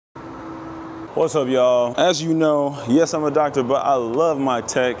What's up, y'all? As you know, yes, I'm a doctor, but I love my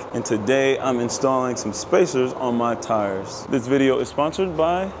tech, and today I'm installing some spacers on my tires. This video is sponsored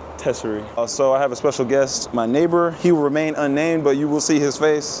by Tessery. So I have a special guest, my neighbor. He will remain unnamed, but you will see his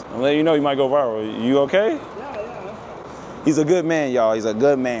face. I'll let you know, you might go viral. You okay? Yeah. He's a good man, y'all. He's a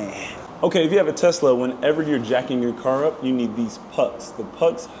good man. Okay, if you have a Tesla, whenever you're jacking your car up, you need these pucks. The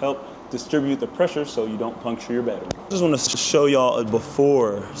pucks help distribute the pressure so you don't puncture your battery. I just want to show y'all a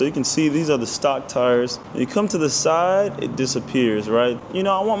before. So you can see these are the stock tires. When you come to the side, it disappears, right? You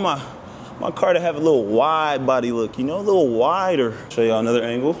know, I want my car to have a little wide body look, you know, a little wider. Show y'all another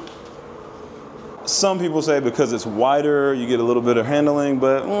angle. Some people say because it's wider, you get a little bit of handling,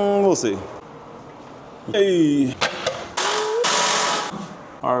 but we'll see. Hey.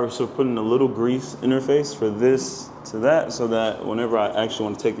 All right, so putting a little grease interface for this to that so that whenever I actually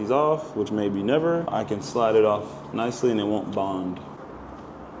want to take these off, which may be never, I can slide it off nicely and it won't bond.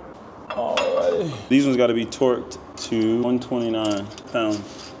 All right. These ones got to be torqued to 129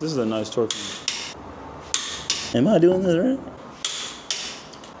 pounds. This is a nice torque. Am I doing this right?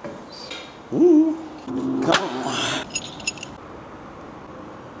 Ooh, come on.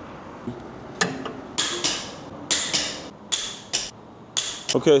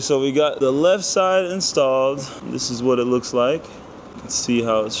 Okay, so we got the left side installed. This is what it looks like. You can see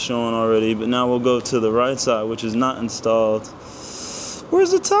how it's showing already, but now we'll go to the right side, which is not installed.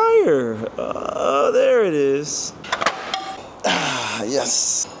 Where's the tire? There it is. Ah,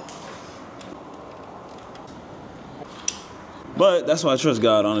 yes. But that's why I trust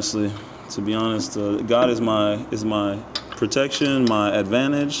God, honestly. To be honest, God is my protection, my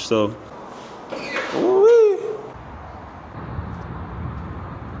advantage. So